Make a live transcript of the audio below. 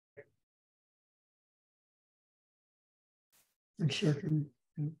One second.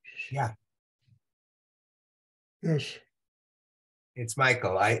 Yeah, Yes. it's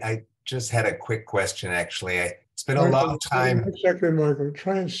Michael. I just had a quick question, actually. It's been a long Michael, time. one second, Michael.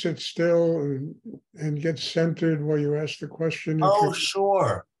 Try and sit still and get centered while you ask the question. If Oh, you're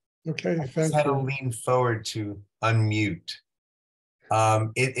sure. okay, I just thank had to you. lean forward to unmute.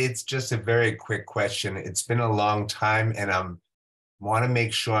 It's just a very quick question. It's been a long time, and I want to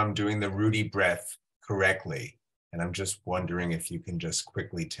make sure I'm doing the Rudy breath correctly. And I'm just wondering if you can just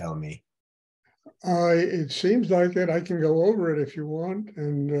quickly tell me. It seems like it. I can go over it if you want,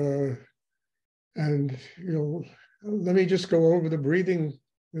 and let me just go over the breathing,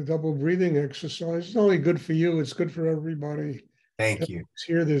 the double breathing exercise. It's not only good for you; it's good for everybody. Thank you.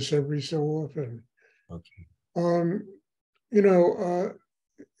 Hear this every so often. Okay. Um, you know,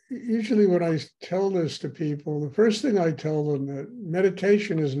 usually when I tell this to people, the first thing I tell them that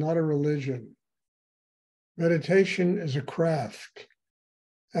meditation is not a religion. Meditation is a craft.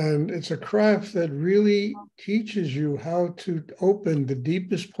 And it's a craft that really teaches you how to open the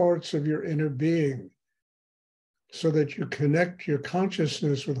deepest parts of your inner being so that you connect your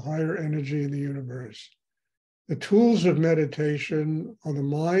consciousness with higher energy in the universe. The tools of meditation are the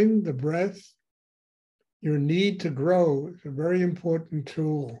mind, the breath, your need to grow is a very important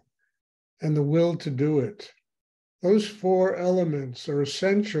tool, and the will to do it. Those four elements are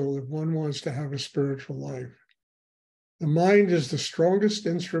essential if one wants to have a spiritual life. The mind is the strongest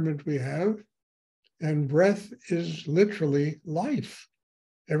instrument we have, and breath is literally life.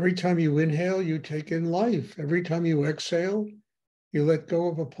 Every time you inhale, you take in life. Every time you exhale, you let go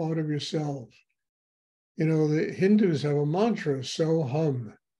of a part of yourself. You know, the Hindus have a mantra, so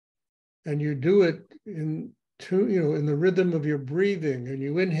hum, and you do it in the rhythm of your breathing. And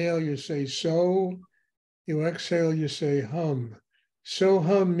you inhale, you say so. You exhale, you say hum. So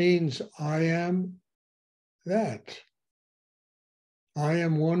hum means I am that. I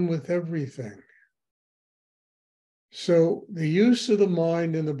am one with everything. So the use of the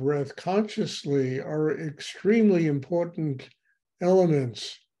mind and the breath consciously are extremely important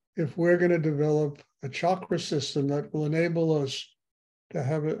elements if we're going to develop a chakra system that will enable us to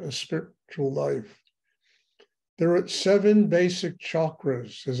have a spiritual life. There are 7 basic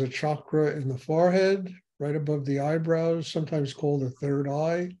chakras. There's a chakra in the forehead, right above the eyebrows, sometimes called the third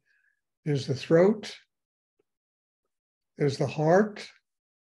eye. There's the throat. There's the heart.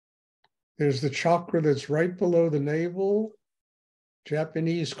 There's the chakra that's right below the navel.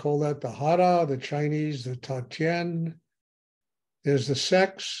 Japanese call that the hara, the Chinese the tatien. There's the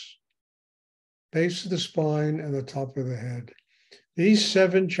sex, base of the spine, and the top of the head. These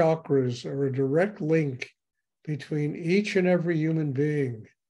 7 chakras are a direct link between each and every human being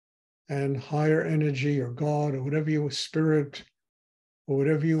and higher energy or God or whatever you spirit or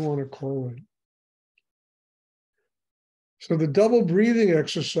whatever you want to call it. So the double breathing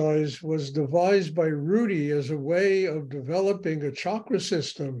exercise was devised by Rudy as a way of developing a chakra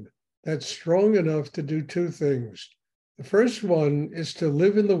system that's strong enough to do 2 things. The first one is to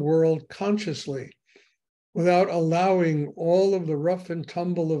live in the world consciously without allowing all of the rough and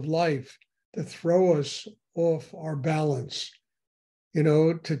tumble of life to throw us off our balance,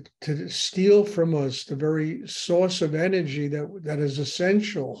 to steal from us the very source of energy that is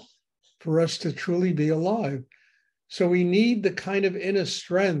essential for us to truly be alive. So we need the kind of inner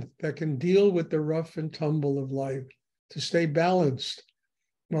strength that can deal with the rough and tumble of life to stay balanced.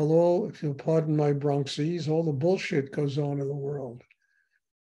 Well, if you'll pardon my Bronxese, all the bullshit goes on in the world.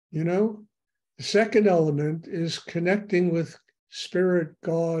 The second element is connecting with spirit,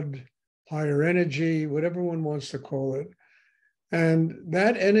 God, higher energy, whatever one wants to call it. And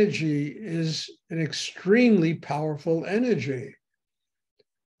that energy is an extremely powerful energy.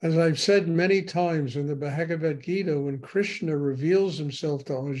 As I've said many times in the Bhagavad Gita, when Krishna reveals himself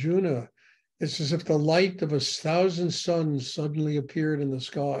to Arjuna, it's as if the light of 1,000 suns suddenly appeared in the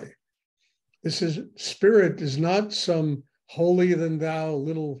sky. Spirit is not some holier than thou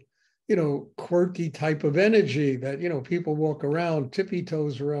little, quirky type of energy that, people walk around, tippy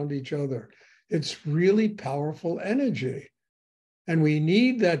toes around each other. It's really powerful energy. And we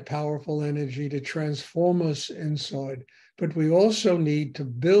need that powerful energy to transform us inside. But we also need to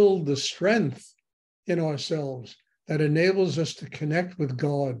build the strength in ourselves that enables us to connect with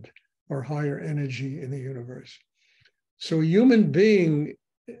God or higher energy in the universe. So a human being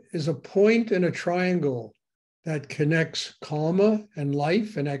is a point in a triangle that connects karma and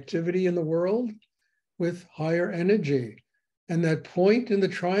life and activity in the world with higher energy. And that point in the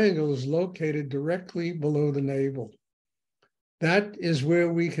triangle is located directly below the navel. That is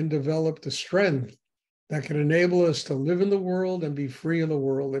where we can develop the strength that can enable us to live in the world and be free in the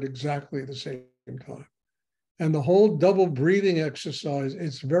world at exactly the same time. And the whole double breathing exercise,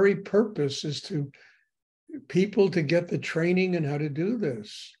 its very purpose is to people to get the training in how to do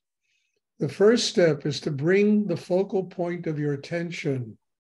this. The first step is to bring the focal point of your attention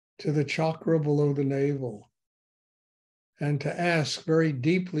to the chakra below the navel and to ask very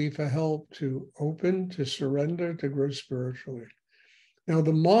deeply for help to open, to surrender, to grow spiritually. Now,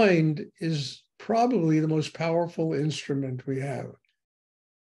 the mind is probably the most powerful instrument we have.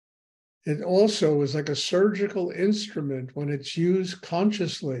 It also is like a surgical instrument when it's used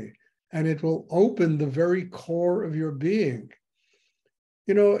consciously, and it will open the very core of your being.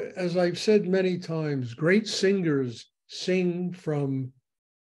 You know, as I've said many times, great singers sing from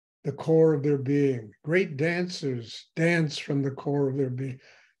the core of their being. Great dancers dance from the core of their being.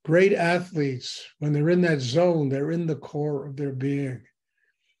 Great athletes, when they're in that zone, they're in the core of their being.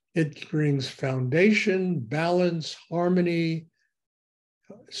 It brings foundation, balance, harmony,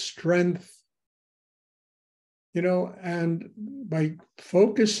 strength, you know, and by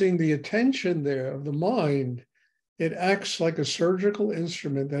focusing the attention there of the mind, it acts like a surgical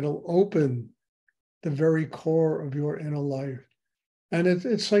instrument that'll open the very core of your inner life. And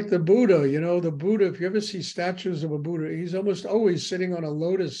it's like the Buddha, you know, the Buddha, if you ever see statues of a Buddha, he's almost always sitting on a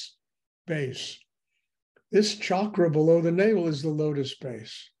lotus base. This chakra below the navel is the lotus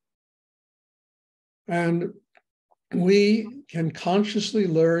base. And we can consciously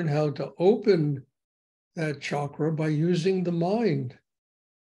learn how to open that chakra by using the mind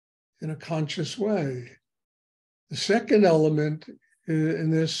in a conscious way. The second element in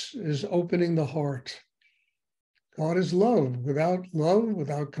this is opening the heart. God is love.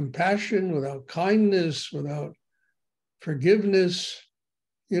 Without compassion, without kindness, without forgiveness,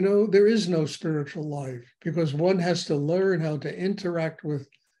 you know, there is no spiritual life, because one has to learn how to interact with,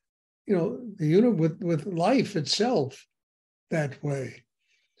 you know, with life itself that way.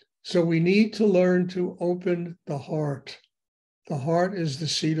 So we need to learn to open the heart. The heart is the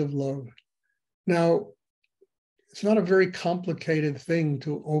seat of love. Now, it's not a very complicated thing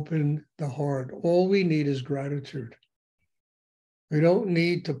to open the heart. All we need is gratitude. We don't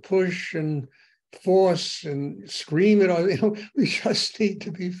need to push and force and scream it on, you know, we just need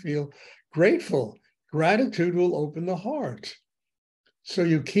to feel grateful. Gratitude will open the heart. So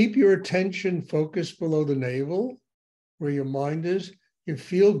you keep your attention focused below the navel, where your mind is. You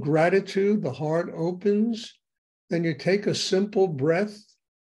feel gratitude, the heart opens. Then you take a simple breath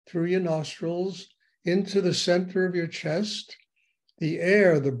through your nostrils into the center of your chest. The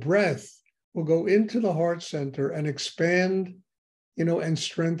air, the breath, will go into the heart center and expand, you know, and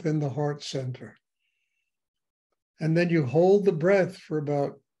strengthen the heart center. And then you hold the breath for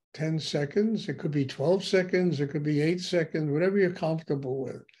about 10 seconds. It could be 12 seconds, it could be 8 seconds, whatever you're comfortable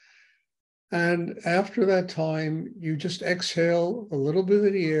with. And after that time, you just exhale a little bit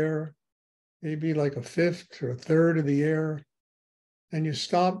of the air, maybe like a fifth or a third of the air, and you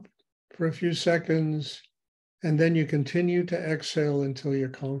stop for a few seconds, and then you continue to exhale until you're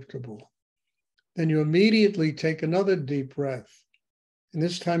comfortable. Then you immediately take another deep breath. And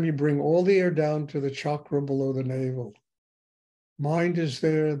this time you bring all the air down to the chakra below the navel. Mind is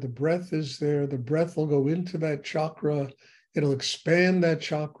there, the breath is there, the breath will go into that chakra, it'll expand that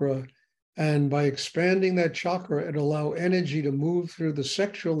chakra, and by expanding that chakra, it'll allow energy to move through the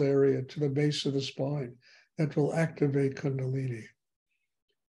sexual area to the base of the spine. That will activate Kundalini.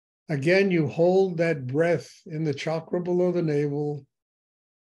 Again, you hold that breath in the chakra below the navel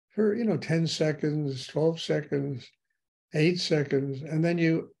for, 10 seconds, 12 seconds, 8 seconds, and then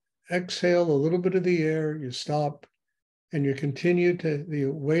you exhale a little bit of the air, you stop, and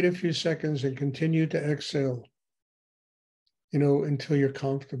you wait a few seconds and continue to exhale, until you're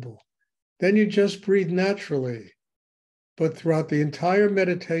comfortable. Then you just breathe naturally. But throughout the entire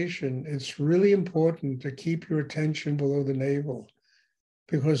meditation, it's really important to keep your attention below the navel,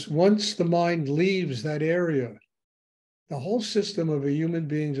 because once the mind leaves that area, the whole system of a human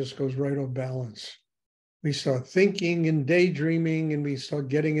being just goes right off balance. We start thinking and daydreaming, and we start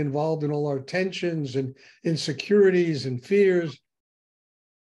getting involved in all our tensions and insecurities and fears.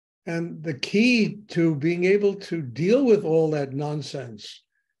 And the key to being able to deal with all that nonsense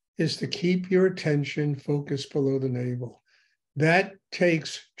is to keep your attention focused below the navel. That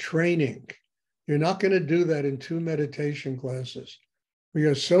takes training. You're not going to do that in 2 meditation classes. We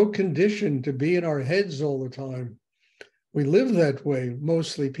are so conditioned to be in our heads all the time. We live that way,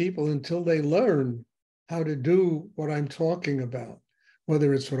 mostly people, until they learn how to do what I'm talking about,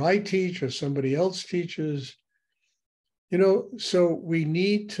 whether it's what I teach or somebody else teaches. So we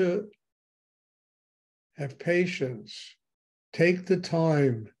need to have patience, take the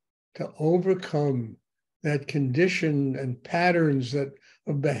time to overcome that condition and patterns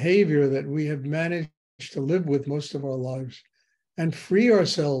of behavior that we have managed to live with most of our lives, and free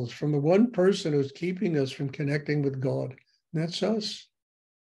ourselves from the one person who's keeping us from connecting with God. And that's us.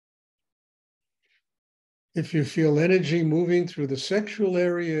 If you feel energy moving through the sexual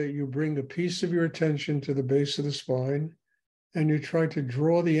area, you bring a piece of your attention to the base of the spine, and you try to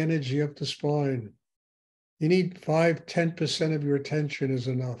draw the energy up the spine. You need 5–10% of your attention is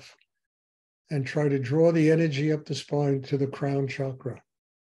enough. And try to draw the energy up the spine to the crown chakra.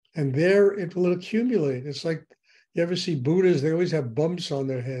 And there it will accumulate. It's like, you ever see Buddhas, they always have bumps on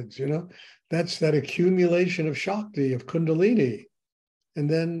their heads, you know? That's that accumulation of Shakti, of Kundalini. And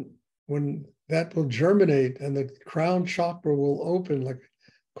then when that will germinate and the crown chakra will open, like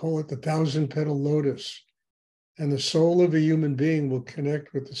call it the 1,000-petal lotus, and the soul of a human being will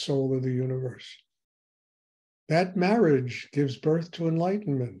connect with the soul of the universe. That marriage gives birth to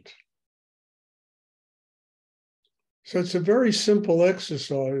enlightenment. So it's a very simple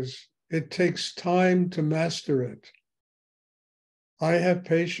exercise. It takes time to master it. I have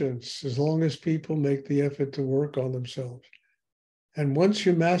patience as long as people make the effort to work on themselves. And once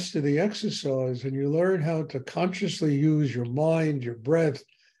you master the exercise and you learn how to consciously use your mind, your breath,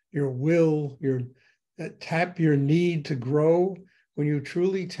 your will, tap your need to grow, when you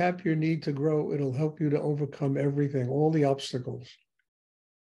truly tap your need to grow, it'll help you to overcome everything, all the obstacles.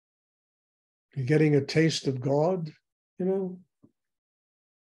 You're getting a taste of God, you know,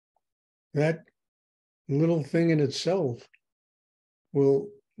 that little thing in itself will,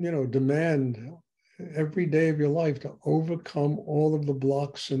 you know, demand every day of your life to overcome all of the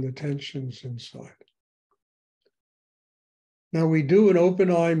blocks and the tensions inside. Now, we do an open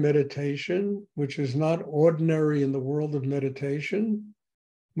eye meditation, which is not ordinary in the world of meditation.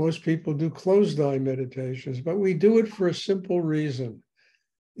 Most people do closed eye meditations, but we do it for a simple reason.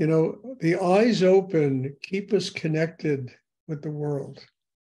 You know, the eyes open keep us connected with the world.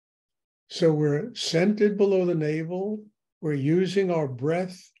 So we're centered below the navel. We're using our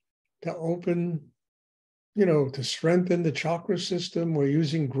breath to open, you know, to strengthen the chakra system. We're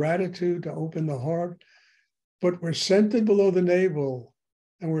using gratitude to open the heart. But we're centered below the navel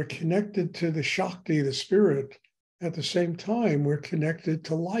and we're connected to the Shakti, the spirit. At the same time, we're connected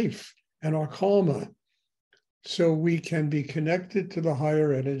to life and our karma. So we can be connected to the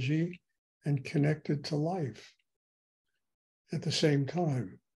higher energy and connected to life at the same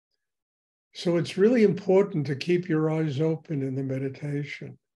time. So it's really important to keep your eyes open in the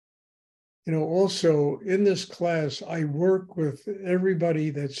meditation. You know, also in this class, I work with everybody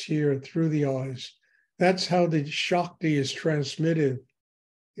that's here through the eyes. That's how the Shakti is transmitted,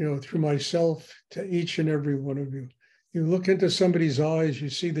 you know, through myself to each and every one of you. You look into somebody's eyes, you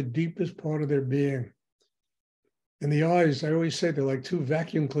see the deepest part of their being. And the eyes, I always say, they're like two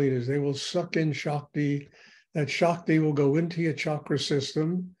vacuum cleaners. They will suck in Shakti. That Shakti will go into your chakra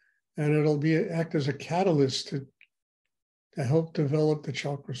system, and it'll act as a catalyst to help develop the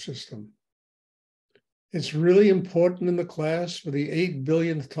chakra system. It's really important in the class for the 8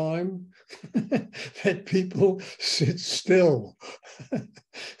 billionth time that people sit still.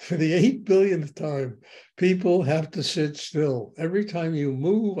 For the 8 billionth time, people have to sit still. Every time you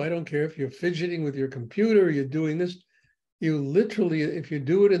move, I don't care if you're fidgeting with your computer, you're doing this, you literally, if you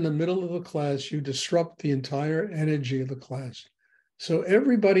do it in the middle of the class, you disrupt the entire energy of the class. So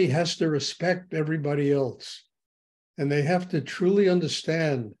everybody has to respect everybody else. And they have to truly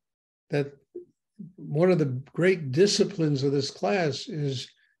understand that one of the great disciplines of this class is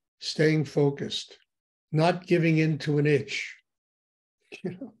staying focused, not giving in to an itch,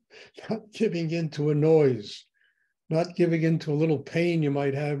 you know, not giving in to a noise, not giving in to a little pain you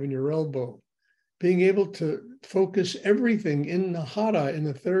might have in your elbow, being able to focus everything in the hara, in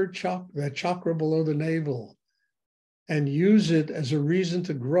the third chakra, that chakra below the navel, and use it as a reason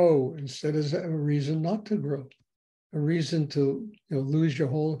to grow instead of a reason not to grow, a reason to, you know, lose your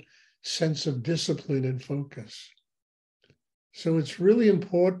whole sense of discipline and focus. So it's really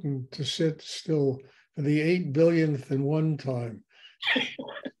important to sit still for the 8 billionth and one time.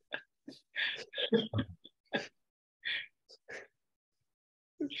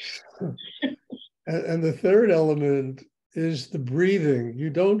 And the third element is the breathing. You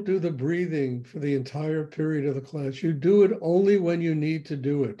don't do the breathing for the entire period of the class. You do it only when you need to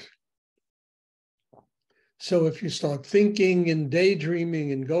do it. So if you start thinking and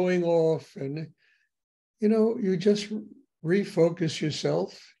daydreaming and going off, and, you know, you just refocus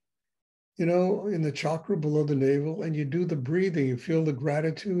yourself, you know, in the chakra below the navel, and you do the breathing. You feel the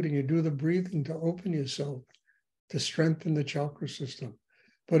gratitude and you do the breathing to open yourself, to strengthen the chakra system.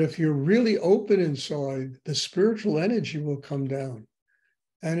 But if you're really open inside, the spiritual energy will come down.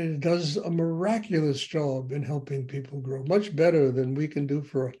 And it does a miraculous job in helping people grow, much better than we can do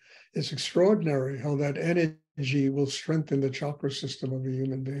for. It's extraordinary how that energy will strengthen the chakra system of a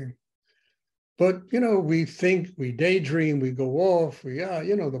human being. But, we think, we daydream, we go off,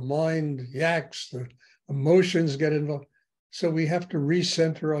 the mind yaks, the emotions get involved. So we have to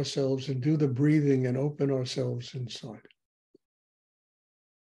recenter ourselves and do the breathing and open ourselves inside.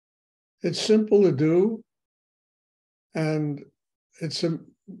 It's simple to do. And it's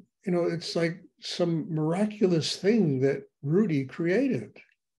it's like some miraculous thing that Rudy created.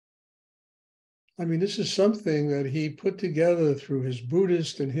 I mean, this is something that he put together through his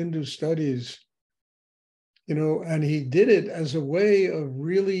Buddhist and Hindu studies, and he did it as a way of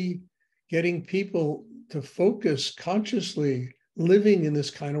really getting people to focus consciously living in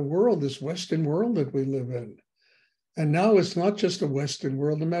this kind of world, this Western world that we live in. And now it's not just a Western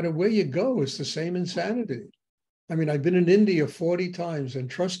world. No matter where you go, it's the same insanity. I mean, I've been in India 40 times, and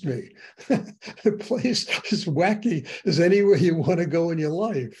trust me, the place is wacky as anywhere you want to go in your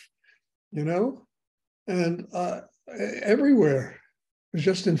life, and everywhere. It was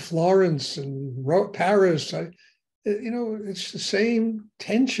just in Florence and Paris. It's the same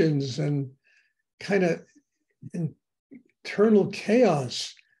tensions and kind of internal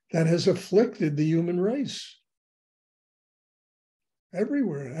chaos that has afflicted the human race.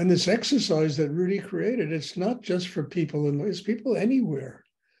 Everywhere. And this exercise that Rudy created, it's not just for people it's people anywhere.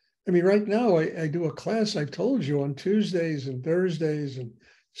 I mean, right now I do a class, I've told you, on Tuesdays and Thursdays and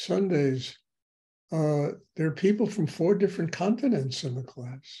Sundays. There are people from 4 different continents in the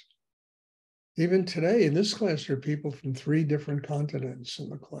class. Even today in this class, there are people from 3 different continents in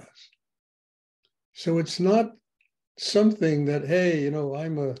the class. So it's not something that, hey,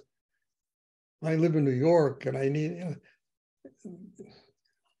 I live in New York and I need,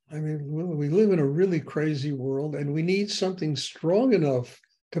 we live in a really crazy world, and we need something strong enough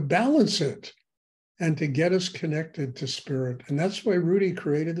to balance it and to get us connected to spirit. And that's why Rudy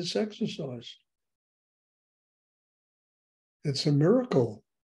created this exercise. It's a miracle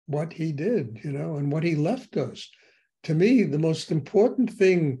what he did, and what he left us. To me, the most important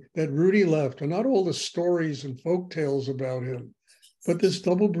thing that Rudy left are not all the stories and folk tales about him, but this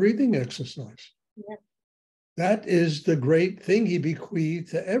double breathing exercise. Yeah. That is the great thing he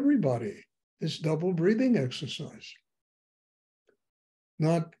bequeathed to everybody, this double breathing exercise.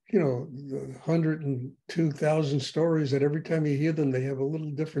 Not, the 102,000 stories that every time you hear them, they have a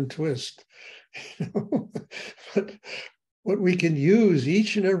little different twist. But what we can use,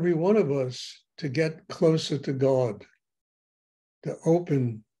 each and every one of us, to get closer to God, to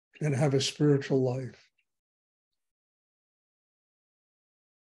open and have a spiritual life.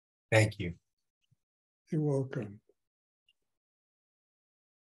 Thank you. You're welcome.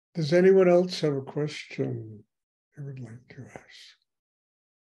 Does anyone else have a question they would like to ask?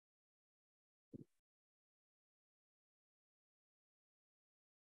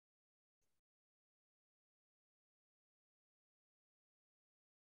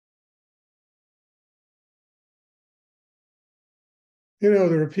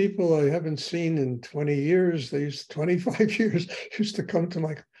 There are people I haven't seen in 20 years. 25 years, used to come to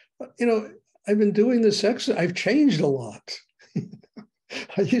my, I've been doing this exercise. I've changed a lot.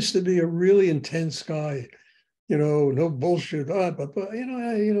 I used to be a really intense guy, no bullshit. But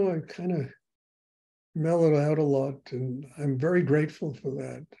I kind of mellowed out a lot, and I'm very grateful for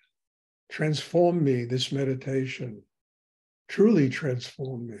that. Transformed me, this meditation, truly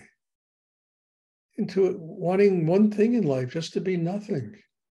transformed me into wanting one thing in life, just to be nothing.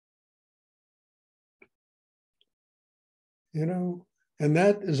 And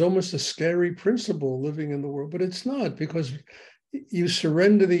that is almost a scary principle living in the world, but it's not, because you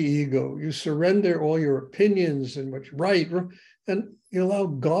surrender the ego, you surrender all your opinions and what's right, and you allow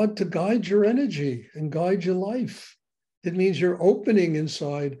God to guide your energy and guide your life. It means you're opening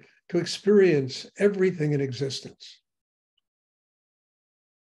inside to experience everything in existence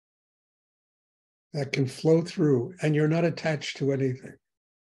that can flow through, and you're not attached to anything.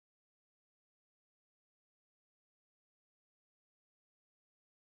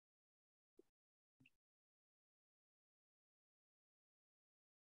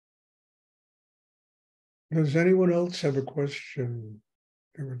 Does anyone else have a question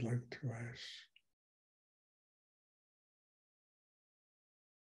they would like to ask?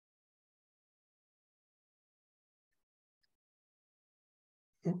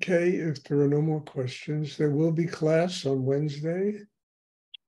 Okay, if there are no more questions, there will be class on Wednesday.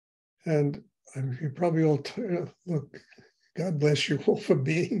 And you probably all, look, God bless you all for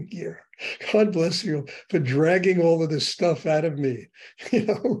being here. God bless you for dragging all of this stuff out of me,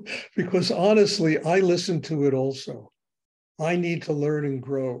 because honestly, I listened to it also. I need to learn and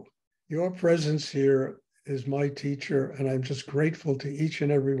grow. Your presence here is my teacher, and I'm just grateful to each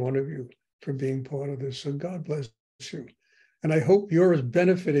and every one of you for being part of this. So God bless you. And I hope you're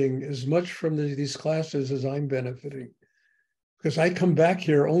benefiting as much from these classes as I'm benefiting. Because I come back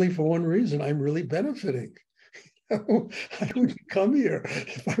here only for one reason. I'm really benefiting. I wouldn't come here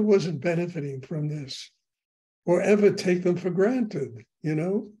if I wasn't benefiting from this or ever take them for granted, you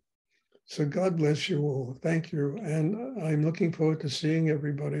know? So God bless you all. Thank you. And I'm looking forward to seeing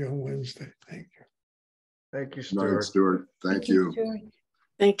everybody on Wednesday. Thank you. Thank you, Good night, Stuart. Stuart. Thank you. Stuart.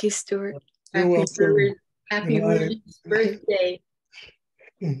 Thank you, Stuart. You're Happy welcome. Perrin. Happy Good night. Rudy's birthday.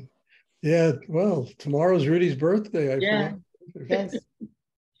 Yeah, well, tomorrow's Rudy's birthday. I Yeah. forgot. Yes.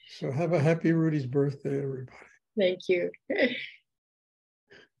 So have a happy Rudy's birthday, everybody. Thank you.